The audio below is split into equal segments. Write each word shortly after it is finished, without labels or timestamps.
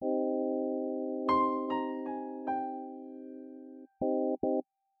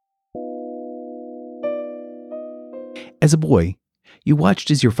As a boy, you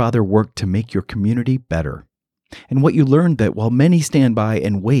watched as your father worked to make your community better. And what you learned that while many stand by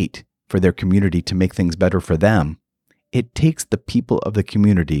and wait for their community to make things better for them, it takes the people of the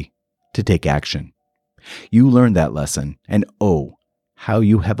community to take action. You learned that lesson, and oh, how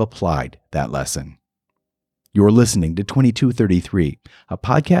you have applied that lesson. You're listening to 2233, a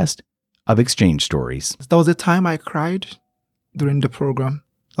podcast of exchange stories. There was a time I cried during the program.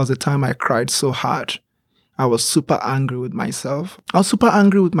 There was a time I cried so hard. I was super angry with myself. I was super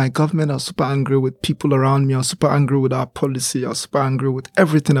angry with my government. I was super angry with people around me. I was super angry with our policy. I was super angry with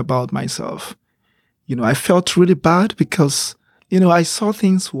everything about myself. I felt really bad because, I saw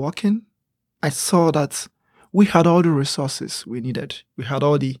things working. I saw that we had all the resources we needed. We had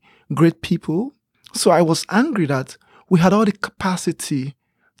all the great people. So I was angry that we had all the capacity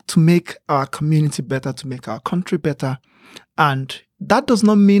to make our community better, to make our country better. And that does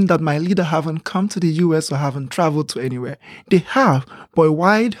not mean that my leader haven't come to the US or haven't traveled to anywhere. They have, but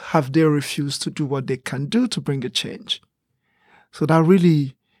why have they refused to do what they can do to bring a change? So that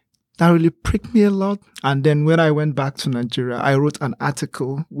really pricked me a lot. And then when I went back to Nigeria, I wrote an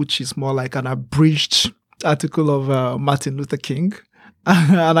article, which is more like an abridged article of Martin Luther King.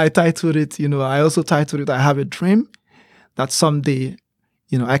 And I titled it, I also titled it, I Have a Dream that someday,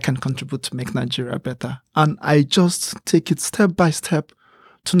 I can contribute to make Nigeria better. And I just take it step by step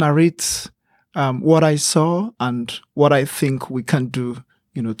to narrate what I saw and what I think we can do,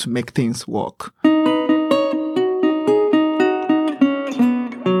 to make things work.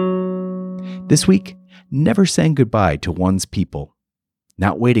 This week, never saying goodbye to one's people,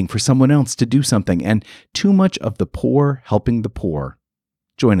 not waiting for someone else to do something, and too much of the poor helping the poor.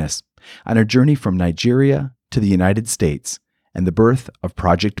 Join us on our journey from Nigeria to the United States and the birth of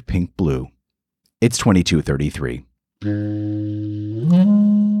Project Pink Blue. It's 2233.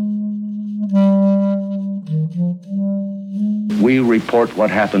 We report what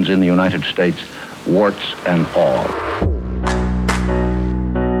happens in the United States, warts and all.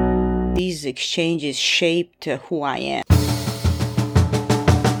 These exchanges shaped who I am.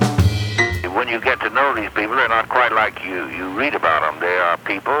 When you get to know these people, they're not quite like you. You read about them. They are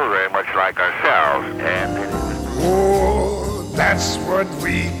people very much like ourselves. Oh, that's what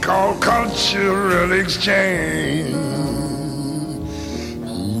we call cultural exchange.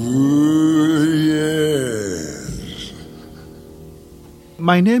 Ooh, yes.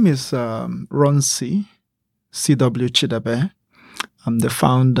 My name is Ronsi C.W. Chidabe. I'm the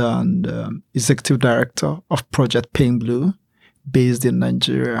founder and executive director of Project Pink Blue, based in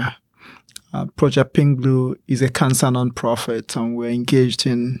Nigeria. Project Pink Blue is a cancer nonprofit, and we're engaged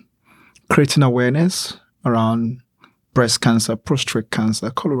in creating awareness around breast cancer, prostate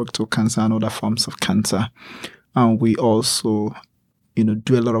cancer, colorectal cancer, and other forms of cancer. And we also,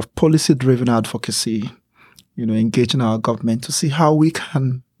 do a lot of policy-driven advocacy, engaging our government to see how we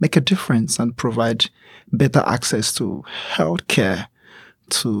can make a difference and provide better access to healthcare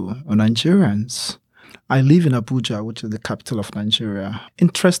to Nigerians. I live in Abuja, which is the capital of Nigeria.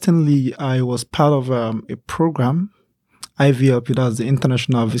 Interestingly, I was part of a program, IVLP, that's the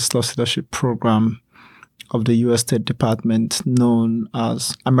International Visitors Leadership Program of the U.S. State Department, known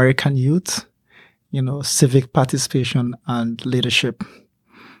as American Youth, civic participation and leadership.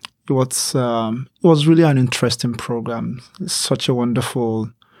 It was really an interesting program. It's such a wonderful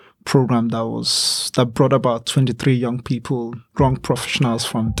program that brought about 23 young professionals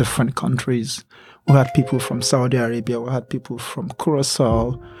from different countries. We had people from Saudi Arabia, we had people from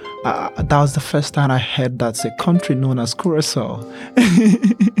Curacao. That was the first time I heard that's a country known as Curacao.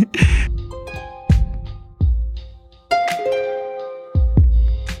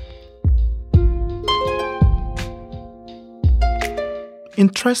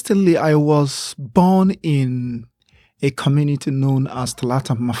 Interestingly, I was born in a community known as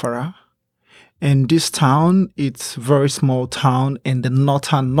Talata Mafara. And this town, it's a very small town in the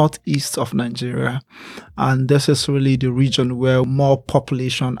northeast of Nigeria. And this is really the region where more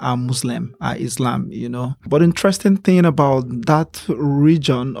population are Muslim, are Islam, But interesting thing about that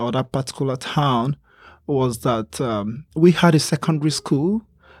region or that particular town was that we had a secondary school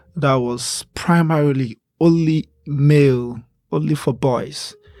that was primarily only male, only for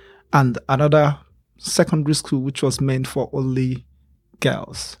boys. And another secondary school which was meant for only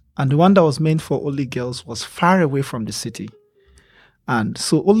girls. And the one that was meant for only girls was far away from the city. And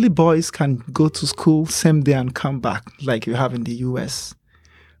so only boys can go to school same day and come back like you have in the US.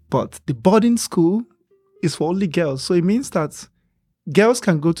 But the boarding school is for only girls. So it means that girls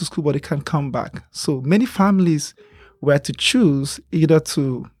can go to school, but they can't come back. So many families were to choose either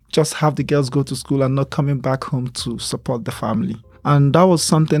to just have the girls go to school and not coming back home to support the family. And that was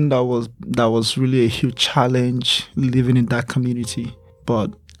something that was really a huge challenge living in that community.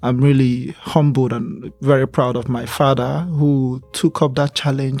 But I'm really humbled and very proud of my father, who took up that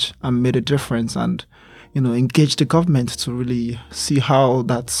challenge and made a difference, and engaged the government to really see how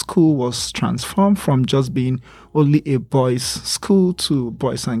that school was transformed from just being only a boys' school to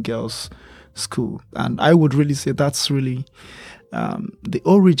boys and girls school. And I would really say that's really the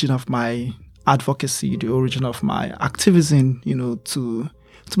origin of my advocacy, the origin of my activism, to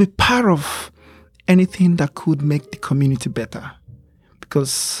be part of anything that could make the community better.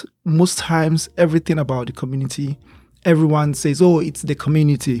 Because most times, everything about the community, everyone says, oh, it's the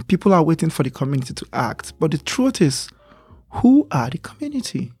community. People are waiting for the community to act. But the truth is, who are the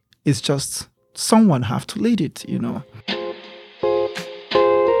community? It's just someone have to lead it,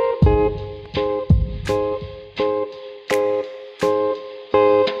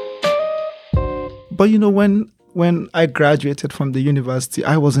 But when I graduated from the university,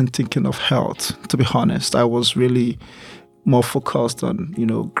 I wasn't thinking of health, to be honest. I was really more focused on,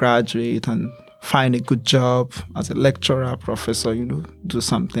 graduate and find a good job as a lecturer, professor, do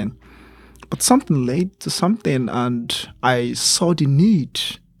something. But something led to something, and I saw the need,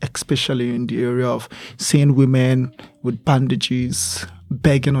 especially in the area of seeing women with bandages,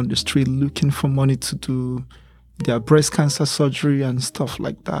 begging on the street, looking for money to do their breast cancer surgery and stuff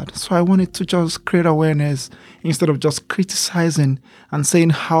like that. So I wanted to just create awareness instead of just criticizing and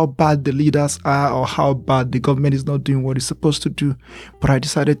saying how bad the leaders are or how bad the government is not doing what it's supposed to do. But I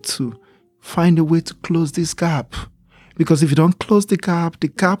decided to find a way to close this gap. Because if you don't close the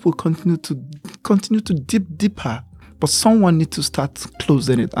gap will continue to dip deeper. But someone needs to start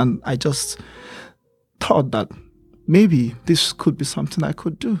closing it. And I just thought that maybe this could be something I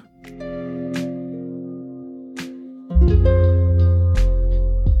could do.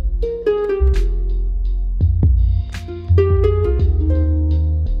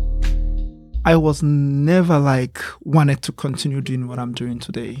 I was never wanted to continue doing what I'm doing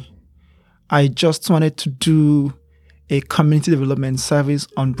today. I just wanted to do a community development service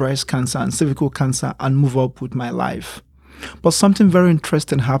on breast cancer and cervical cancer and move up with my life. But something very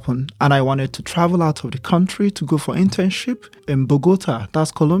interesting happened, and I wanted to travel out of the country to go for internship in Bogota,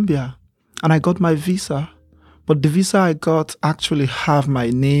 that's Colombia. And I got my visa. But the visa I got actually have my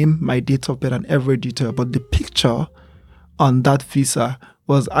name, my date of birth, and every detail. But the picture on that visa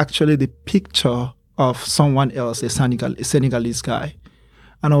was actually the picture of someone else, a Senegalese guy.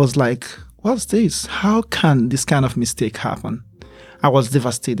 And I was like, what's this? How can this kind of mistake happen? I was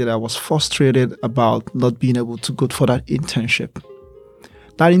devastated. I was frustrated about not being able to go for that internship.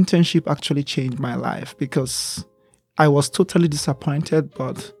 That internship actually changed my life because I was totally disappointed,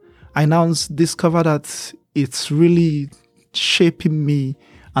 but I now discovered that it's really shaping me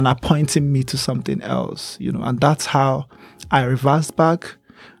and appointing me to something else, and that's how I reversed back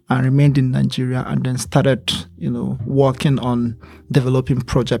and remained in Nigeria and then started, working on developing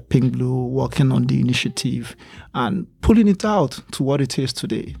Project Pink Blue, working on the initiative and pulling it out to what it is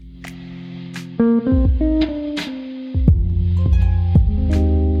today.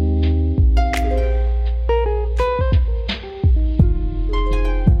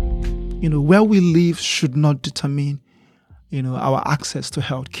 Where we live should not determine, our access to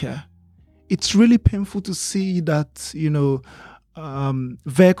healthcare. It's really painful to see that,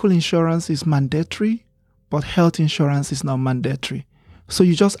 vehicle insurance is mandatory, but health insurance is not mandatory. So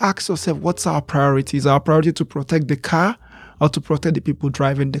you just ask yourself, what's our priority? Is our priority to protect the car or to protect the people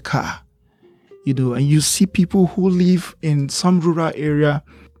driving the car? And you see people who live in some rural area,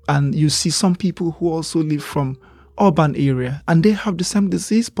 and you see some people who also live from urban area, and they have the same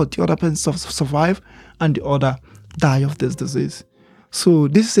disease, but the other person survive and the other die of this disease. So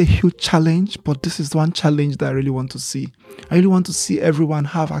this is a huge challenge, but this is one challenge that I really want to see. I really want to see everyone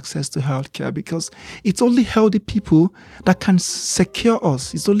have access to healthcare, because it's only healthy people that can secure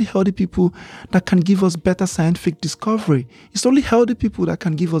us. It's only healthy people that can give us better scientific discovery. It's only healthy people that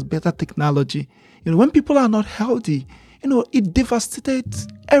can give us better technology. When people are not healthy, it devastates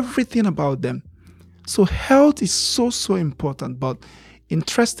everything about them. So health is so important, but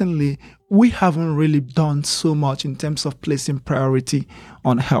interestingly, we haven't really done so much in terms of placing priority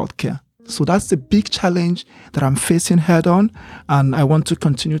on healthcare. So that's the big challenge that I'm facing head on, and I want to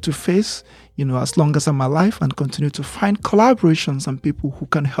continue to face, as long as I'm alive, and continue to find collaborations and people who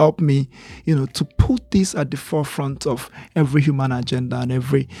can help me, to put this at the forefront of every human agenda and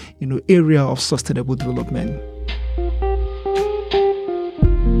every, area of sustainable development.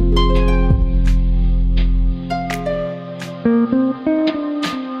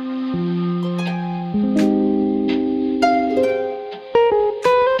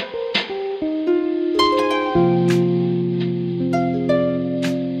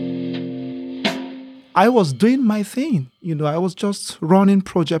 I was doing my thing. I was just running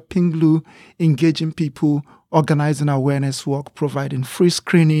Project Pink Blue, engaging people, organizing awareness work, providing free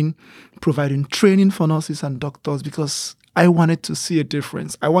screening, providing training for nurses and doctors, because I wanted to see a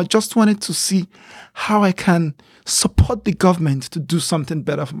difference. Just wanted to see how I can support the government to do something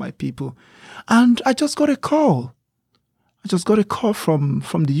better for my people. And I just got a call. From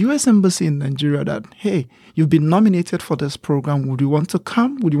the U.S. Embassy in Nigeria that, hey, you've been nominated for this program. Would you want to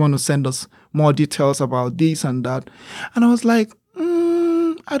come? Would you want to send us more details about this and that? And I was like,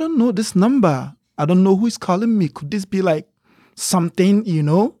 I don't know this number. I don't know who is calling me. Could this be like something,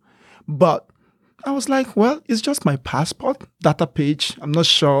 But I was like, well, it's just my passport data page. I'm not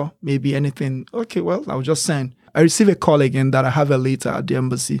sure. Maybe anything. Okay, well, I'll just send. I received a call again that I have a letter at the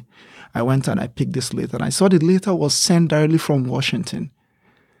embassy. I went and I picked this letter, and I saw the letter was sent directly from Washington.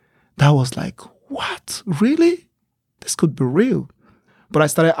 That was like, what? Really? This could be real. But I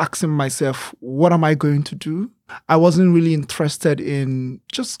started asking myself, what am I going to do? I wasn't really interested in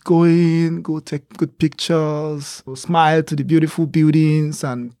just go take good pictures, smile to the beautiful buildings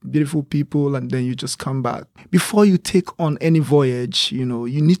and beautiful people, and then you just come back. Before you take on any voyage, you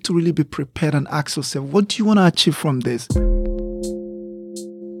need to really be prepared and ask yourself, what do you want to achieve from this?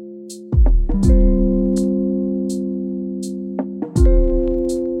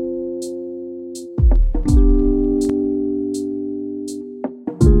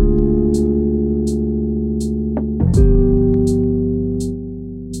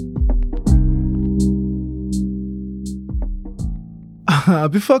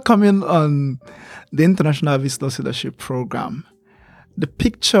 Before coming on the International Visitors Leadership Program, the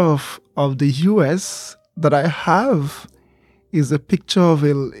picture of the U.S. that I have is a picture of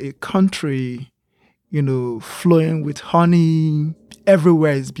a country, flowing with honey.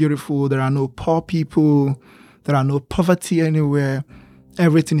 Everywhere is beautiful. There are no poor people. There are no poverty anywhere.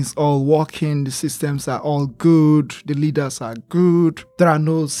 Everything is all working. The systems are all good. The leaders are good. There are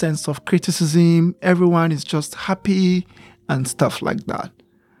no sense of criticism. Everyone is just happy and stuff like that.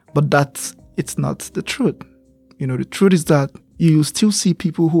 But it's not the truth. The truth is that you still see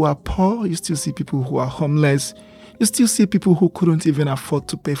people who are poor. You still see people who are homeless. You still see people who couldn't even afford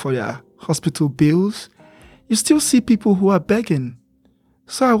to pay for their hospital bills. You still see people who are begging.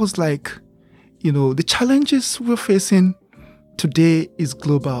 So I was like, the challenges we're facing today is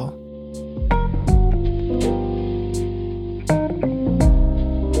global.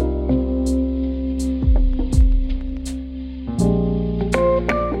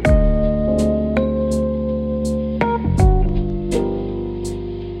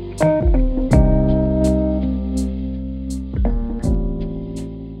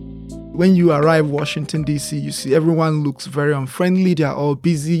 When you arrive Washington, D.C., you see everyone looks very unfriendly. They are all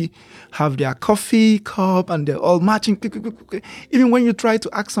busy, have their coffee cup, and they're all marching. Even when you try to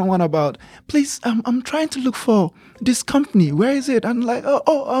ask someone about, please, I'm trying to look for this company. Where is it? And like,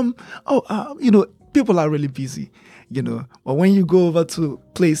 people are really busy, But when you go over to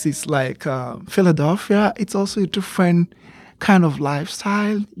places like Philadelphia, it's also a different kind of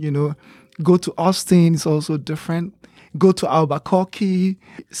lifestyle. Go to Austin, it's also different. Go to Albuquerque,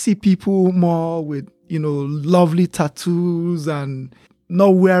 see people more with, lovely tattoos and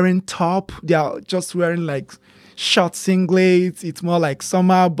not wearing top. They are just wearing like short singlets. It's more like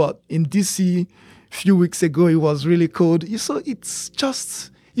summer, but in DC, a few weeks ago, it was really cold. So it's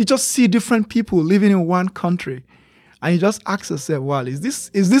just, you just see different people living in one country. And you just ask yourself, well, is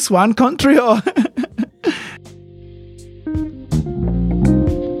this one country or...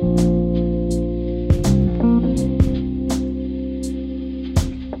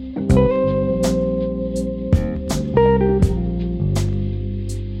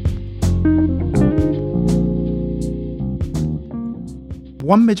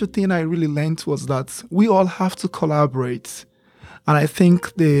 One major thing I really learned was that we all have to collaborate. And I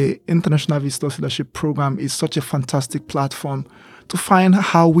think the International Visitors Leadership Program is such a fantastic platform to find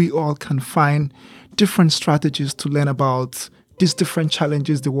how we all can find different strategies to learn about these different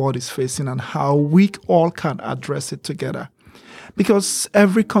challenges the world is facing and how we all can address it together. Because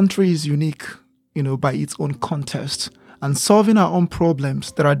every country is unique, by its own context. And solving our own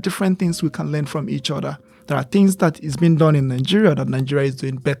problems, there are different things we can learn from each other. There are things that is being done in Nigeria that Nigeria is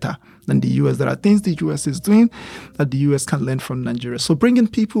doing better than the US. There are things the US is doing that the US can learn from Nigeria. So bringing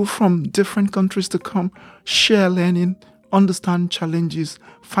people from different countries to come, share learning, understand challenges,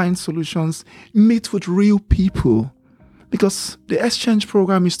 find solutions, meet with real people. Because the exchange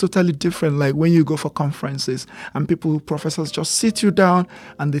program is totally different. Like when you go for conferences and professors just sit you down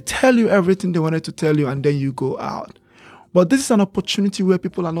and they tell you everything they wanted to tell you and then you go out. But this is an opportunity where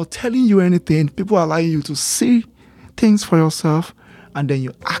people are not telling you anything. People are allowing you to see things for yourself and then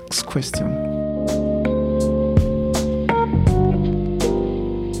you ask questions.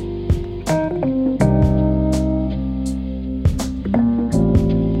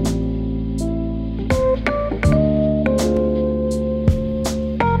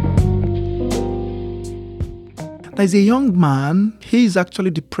 There's a young man. He is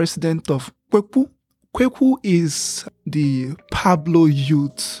actually the president of Kweku. Kweku is the Pablo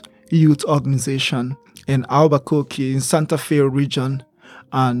Youth Organization in Albuquerque, in Santa Fe region.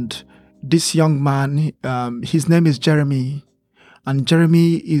 And this young man, his name is Jeremy. And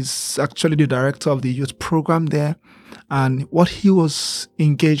Jeremy is actually the director of the youth program there. And what he was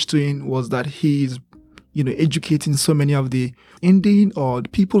engaged in was that he is, educating so many of the Indian or the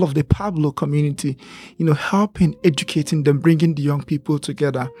people of the Pablo community, helping, educating them, bringing the young people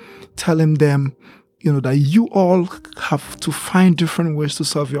together, telling them, that you all have to find different ways to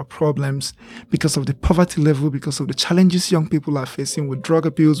solve your problems because of the poverty level, because of the challenges young people are facing with drug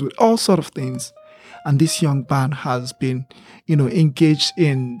abuse, with all sort of things. And this young man has been, engaged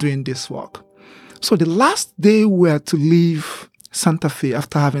in doing this work. So the last day we were to leave Santa Fe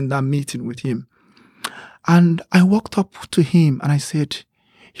after having that meeting with him. And I walked up to him and I said,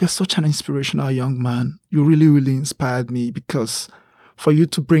 "You're such an inspirational young man. You really, really inspired me, because for you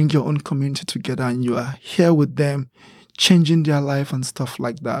to bring your own community together and you are here with them, changing their life and stuff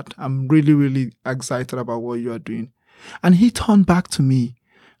like that. I'm really, really excited about what you are doing." And he turned back to me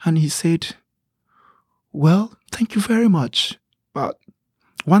and he said, "Well, thank you very much. But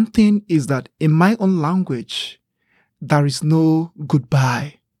one thing is that in my own language, there is no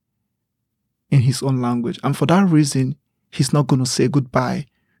goodbye in his own language. And for that reason, he's not going to say goodbye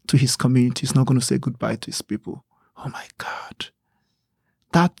to his community. He's not going to say goodbye to his people." Oh my God.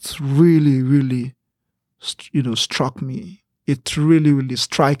 That really, really, struck me. It really, really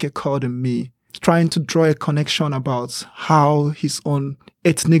struck a chord in me, trying to draw a connection about how his own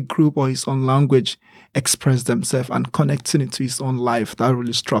ethnic group or his own language express themselves and connecting it to his own life. That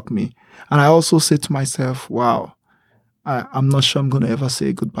really struck me. And I also said to myself, wow, I'm not sure I'm going to ever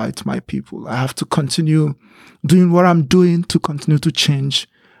say goodbye to my people. I have to continue doing what I'm doing to continue to change,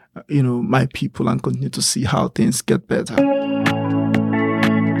 my people and continue to see how things get better.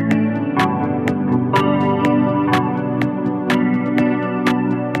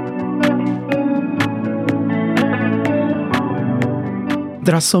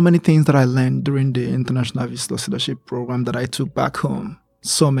 There are so many things that I learned during the International Visitors Leadership Program that I took back home.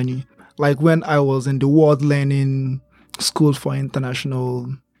 So many. Like when I was in the World Learning School for International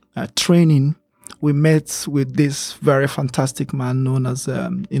Training, we met with this very fantastic man known as,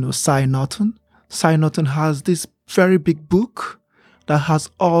 Cy Norton. Cy Norton has this very big book that has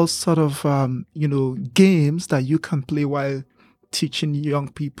all sort of, games that you can play while teaching young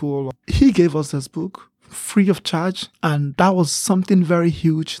people. He gave us this book free of charge. And that was something very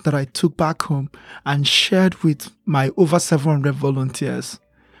huge that I took back home and shared with my over 700 volunteers.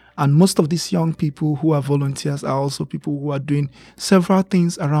 And most of these young people who are volunteers are also people who are doing several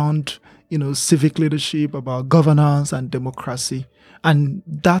things around, civic leadership, about governance and democracy. And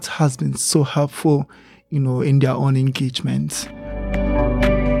that has been so helpful, in their own engagement.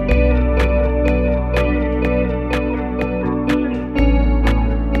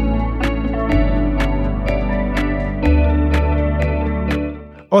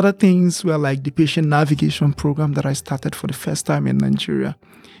 Other things were like the patient navigation program that I started for the first time in Nigeria,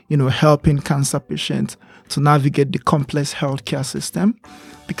 helping cancer patients to navigate the complex healthcare system,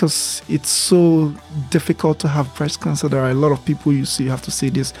 because it's so difficult to have breast cancer. There are a lot of people you see. You have to see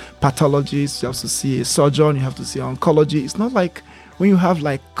this pathologist, you have to see a surgeon, you have to see oncology. It's not like when you have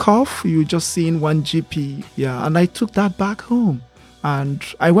like cough, you just see in one GP. Yeah, and I took that back home. And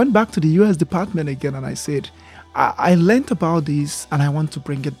I went back to the US department again and I said, I learned about this and I want to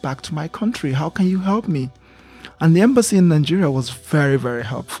bring it back to my country. How can you help me? And the embassy in Nigeria was very, very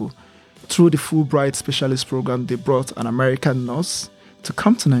helpful. Through the Fulbright Specialist Program, they brought an American nurse to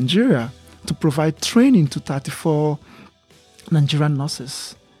come to Nigeria to provide training to 34 Nigerian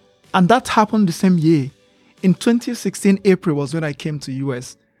nurses. And that happened the same year. In 2016, April was when I came to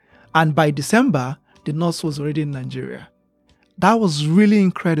US. And by December, the nurse was already in Nigeria. That was really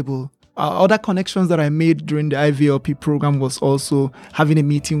incredible. Other connections that I made during the IVLP program was also having a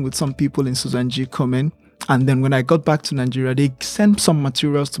meeting with some people in Susan G. Komen. And then when I got back to Nigeria, they sent some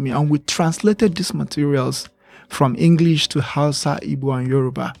materials to me and we translated these materials from English to Hausa, Igbo, and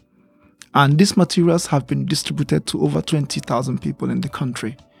Yoruba. And these materials have been distributed to over 20,000 people in the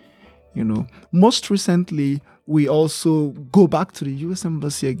country. Most recently, we also go back to the US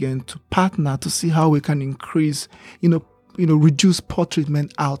Embassy again to partner to see how we can increase, reduce poor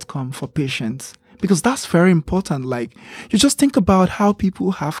treatment outcome for patients. Because that's very important. Like, you just think about how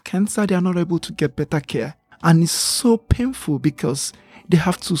people have cancer, they are not able to get better care. And it's so painful because they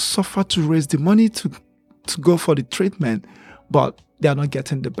have to suffer to raise the money to go for the treatment, but they are not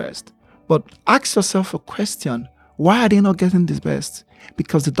getting the best. But ask yourself a question. Why are they not getting the best?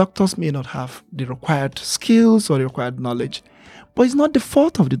 because the doctors may not have the required skills or the required knowledge. But it's not the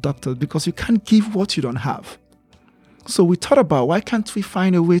fault of the doctors, because you can't give what you don't have. So we thought about, why can't we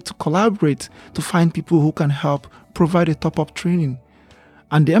find a way to collaborate, to find people who can help provide a top-up training?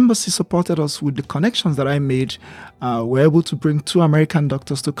 And the embassy supported us with the connections that I made. We're able to bring 2 American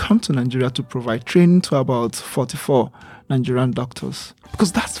doctors to come to Nigeria to provide training to about 44 Nigerian doctors.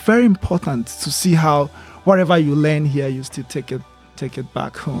 Because that's very important, to see how whatever you learn here, you still take it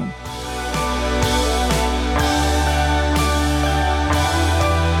back home.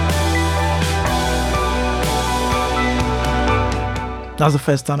 That's the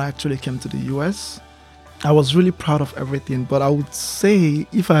first time I actually came to the US. I was really proud of everything, but I would say,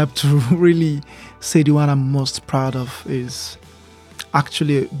 if I have to really say, the one I'm most proud of is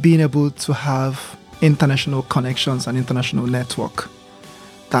actually being able to have international connections and international network.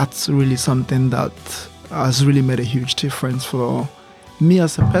 That's really something that has really made a huge difference for me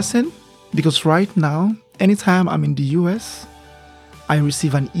as a person, because right now, anytime I'm in the US, I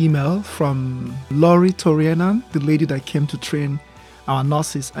receive an email from Lori Torianan, the lady that came to train our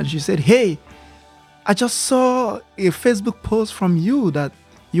nurses, and she said, "Hey, I just saw a Facebook post from you that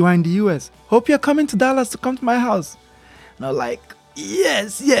you are in the US. Hope you're coming to Dallas to come to my house." And I was like,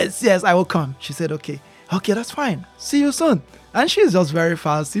 yes, I will come. She said, okay, that's fine. See you soon. And she's just very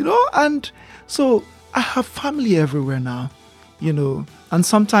fast, and so I have family everywhere now, and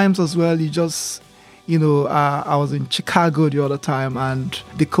sometimes as well, you just, I was in Chicago the other time, and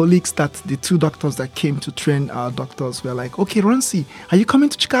the colleagues, the 2 doctors that came to train our doctors, were like, "Okay, Ronsi, are you coming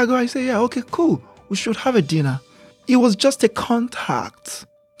to Chicago?" I say, "Yeah, okay, cool. We should have a dinner." It was just a contact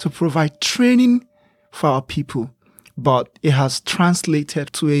to provide training for our people, but it has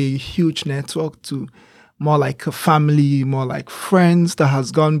translated to a huge network, to more like a family, more like friends, that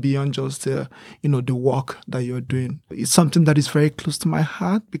has gone beyond just the work that you're doing. It's something that is very close to my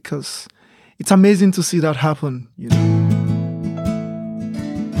heart, because it's amazing to see that happen,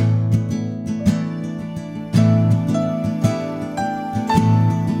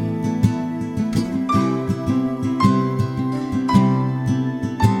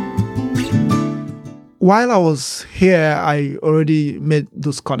 While I was here, I already made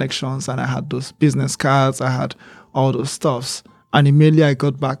those connections, and I had those business cards, I had all those stuffs. And immediately I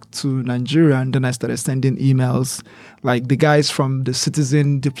got back to Nigeria, and then I started sending emails. Like the guys from the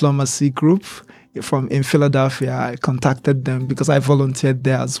Citizen Diplomacy Group in Philadelphia, I contacted them because I volunteered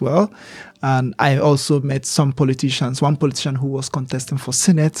there as well. And I also met some politicians, one politician who was contesting for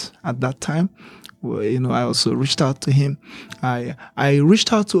Senate at that time. I also reached out to him. I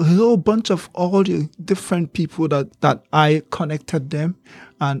reached out to a whole bunch of all the different people that I connected them.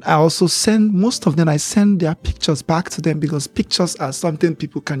 And I also send their pictures back to them, because pictures are something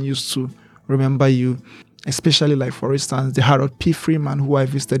people can use to remember you. Especially, like, for instance, the Harold P. Freeman, who I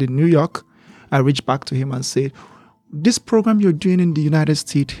visited in New York. I reached back to him and said, "This program you're doing in the United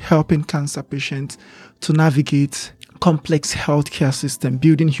States, helping cancer patients to navigate complex healthcare system,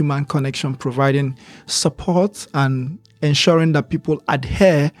 building human connection, providing support, and ensuring that people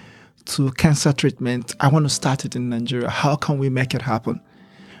adhere to cancer treatment. I want to start it in Nigeria. How can we make it happen?"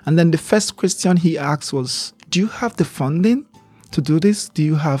 And then the first question he asked was, "Do you have the funding to do this? Do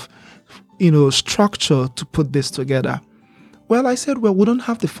you have, structure to put this together?" Well, I said, "Well, we don't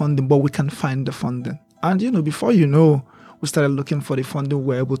have the funding, but we can find the funding." And, before we started looking for the funding.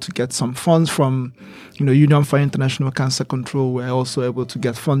 We were able to get some funds from, Union for International Cancer Control. We were also able to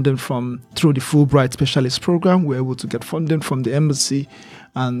get funding through the Fulbright Specialist Program. We were able to get funding from the embassy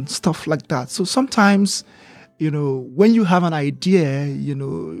and stuff like that. So sometimes, when you have an idea,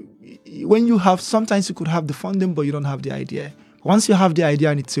 sometimes you could have the funding, but you don't have the idea. Once you have the idea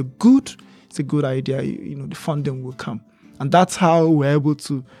and it's a good idea, the funding will come. And that's how we're able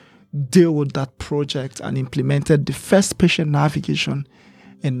to deal with that project and implemented the first patient navigation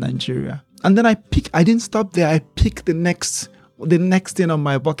in Nigeria. And then I didn't stop there. I picked the next thing on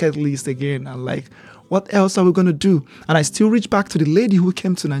my bucket list again. And like, what else are we going to do? And I still reached back to the lady who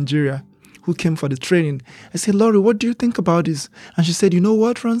came to Nigeria, who came for the training. I said, "Lori, what do you think about this?" And she said, "You know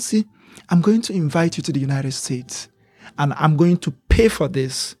what, Ronsi? I'm going to invite you to the United States, and I'm going to pay for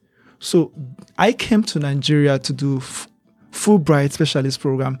this." So I came to Nigeria to do Fulbright Specialist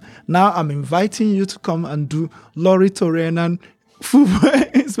Program. Now I'm inviting you to come and do Lori Torianan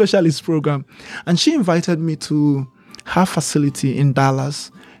Fulbright Specialist Program. And she invited me to her facility in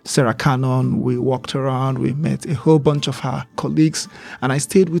Dallas, Sarah Cannon. We walked around, we met a whole bunch of her colleagues, and I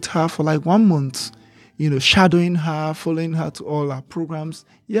stayed with her for like 1 month, shadowing her, following her to all her programs.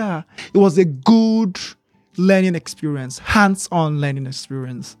 Yeah, it was a good learning experience, hands-on learning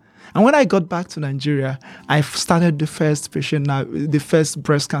experience. And when I got back to Nigeria, I started the first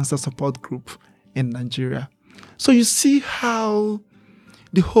breast cancer support group in Nigeria. So you see how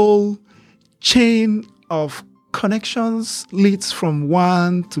the whole chain of connections leads from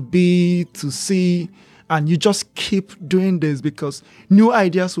one to B to C, and you just keep doing this because new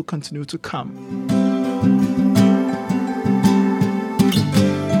ideas will continue to come.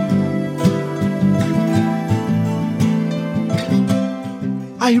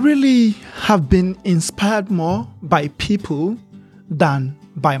 I really have been inspired more by people than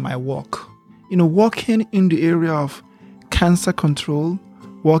by my work. Working in the area of cancer control,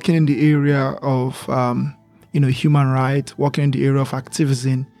 working in the area of, human rights, working in the area of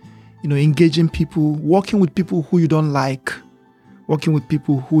activism, engaging people, working with people who you don't like, working with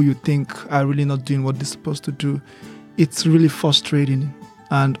people who you think are really not doing what they're supposed to do. It's really frustrating.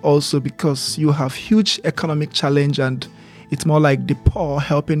 And also because you have huge economic challenge, and it's more like the poor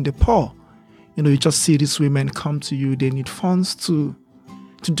helping the poor. You just see these women come to you, they need funds to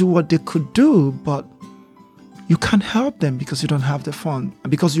do what they could do, but you can't help them because you don't have the fund and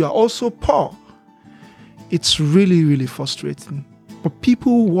because you are also poor. It's really, really frustrating. But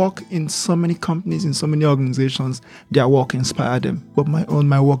people who work in so many companies, in so many organizations, their work inspires them. But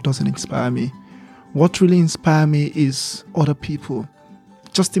my work doesn't inspire me. What really inspires me is other people.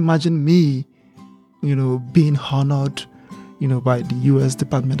 Just imagine me, being honored, by the U.S.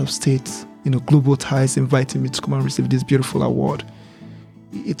 Department of State, Global Ties inviting me to come and receive this beautiful award.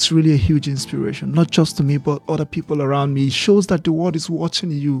 It's really a huge inspiration, not just to me, but other people around me. It shows that the world is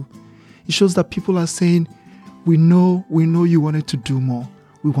watching you. It shows that people are saying, we know you wanted to do more.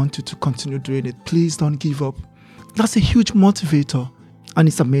 We want you to continue doing it. Please don't give up. That's a huge motivator. And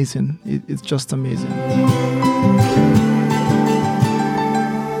it's amazing. It's just amazing.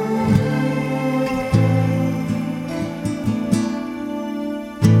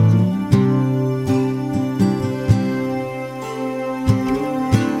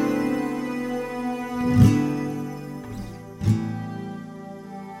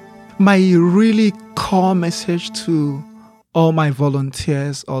 My really core message to all my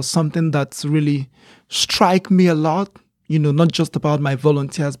volunteers, or something that's really strike me a lot, not just about my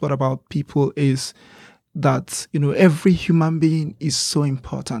volunteers, but about people, is that, every human being is so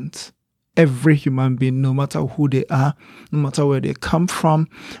important. Every human being, no matter who they are, no matter where they come from,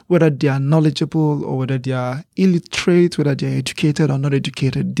 whether they are knowledgeable or whether they are illiterate, whether they are educated or not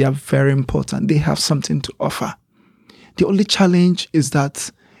educated, they are very important. They have something to offer. The only challenge is that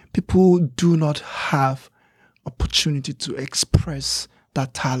people do not have opportunity to express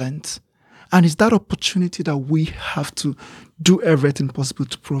that talent. And it's that opportunity that we have to do everything possible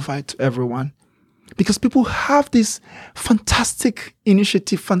to provide to everyone. Because people have this fantastic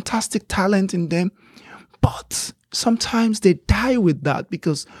initiative, fantastic talent in them, but sometimes they die with that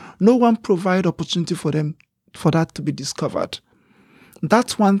because no one provides opportunity for them for that to be discovered.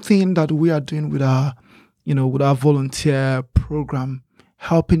 That's one thing that we are doing with our volunteer program,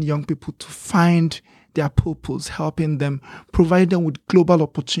 helping young people to find their purpose, helping them, provide them with global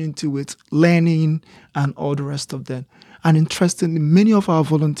opportunity with learning and all the rest of them. And interestingly, many of our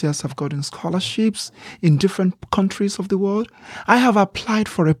volunteers have gotten scholarships in different countries of the world. I have applied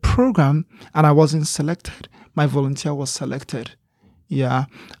for a program and I wasn't selected. My volunteer was selected. Yeah.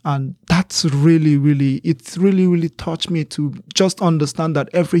 And that's really, really touched me to just understand that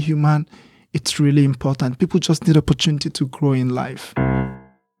every human, it's really important. People just need opportunity to grow in life.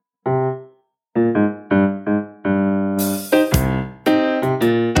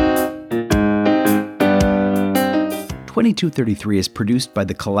 2233 is produced by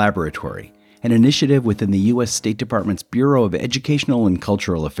The Collaboratory, an initiative within the U.S. State Department's Bureau of Educational and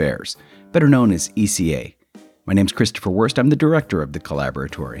Cultural Affairs, better known as ECA. My name's Christopher Wurst. I'm the director of The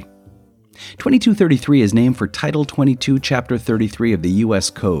Collaboratory. 2233 is named for Title 22, Chapter 33 of the U.S.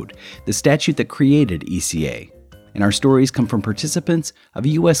 Code, the statute that created ECA. And our stories come from participants of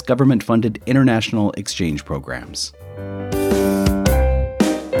U.S. government-funded international exchange programs.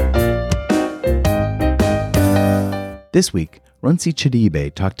 This week, Runsi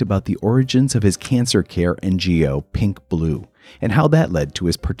Chidibe talked about the origins of his cancer care NGO, Pink Blue, and how that led to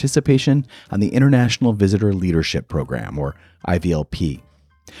his participation on the International Visitor Leadership Program, or IVLP.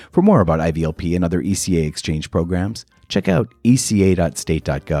 For more about IVLP and other ECA exchange programs, check out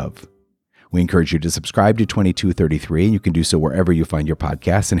eca.state.gov. We encourage you to subscribe to 2233, and you can do so wherever you find your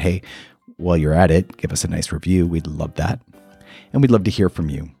podcasts. And hey, while you're at it, give us a nice review. We'd love that. And we'd love to hear from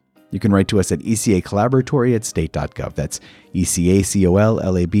you. You can write to us at ecacollaboratory@state.gov. That's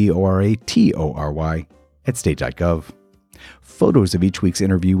ecacollaboratory@state.gov. Photos of each week's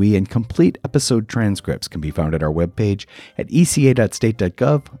interviewee and complete episode transcripts can be found at our webpage at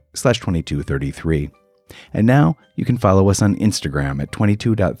eca.state.gov/2233. And now you can follow us on Instagram at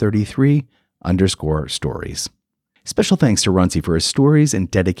 22.33_stories. Special thanks to Runcie for his stories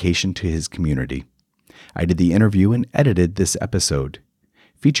and dedication to his community. I did the interview and edited this episode.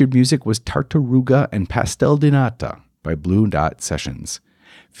 Featured music was Tartaruga and Pastel di Nata by Blue Dot Sessions,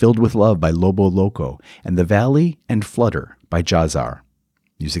 Filled with Love by Lobo Loco, and The Valley and Flutter by Jazar.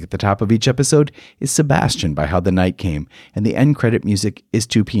 Music at the top of each episode is Sebastian by How the Night Came, and the end credit music is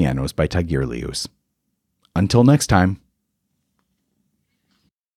Two Pianos by Tagirlius. Until next time.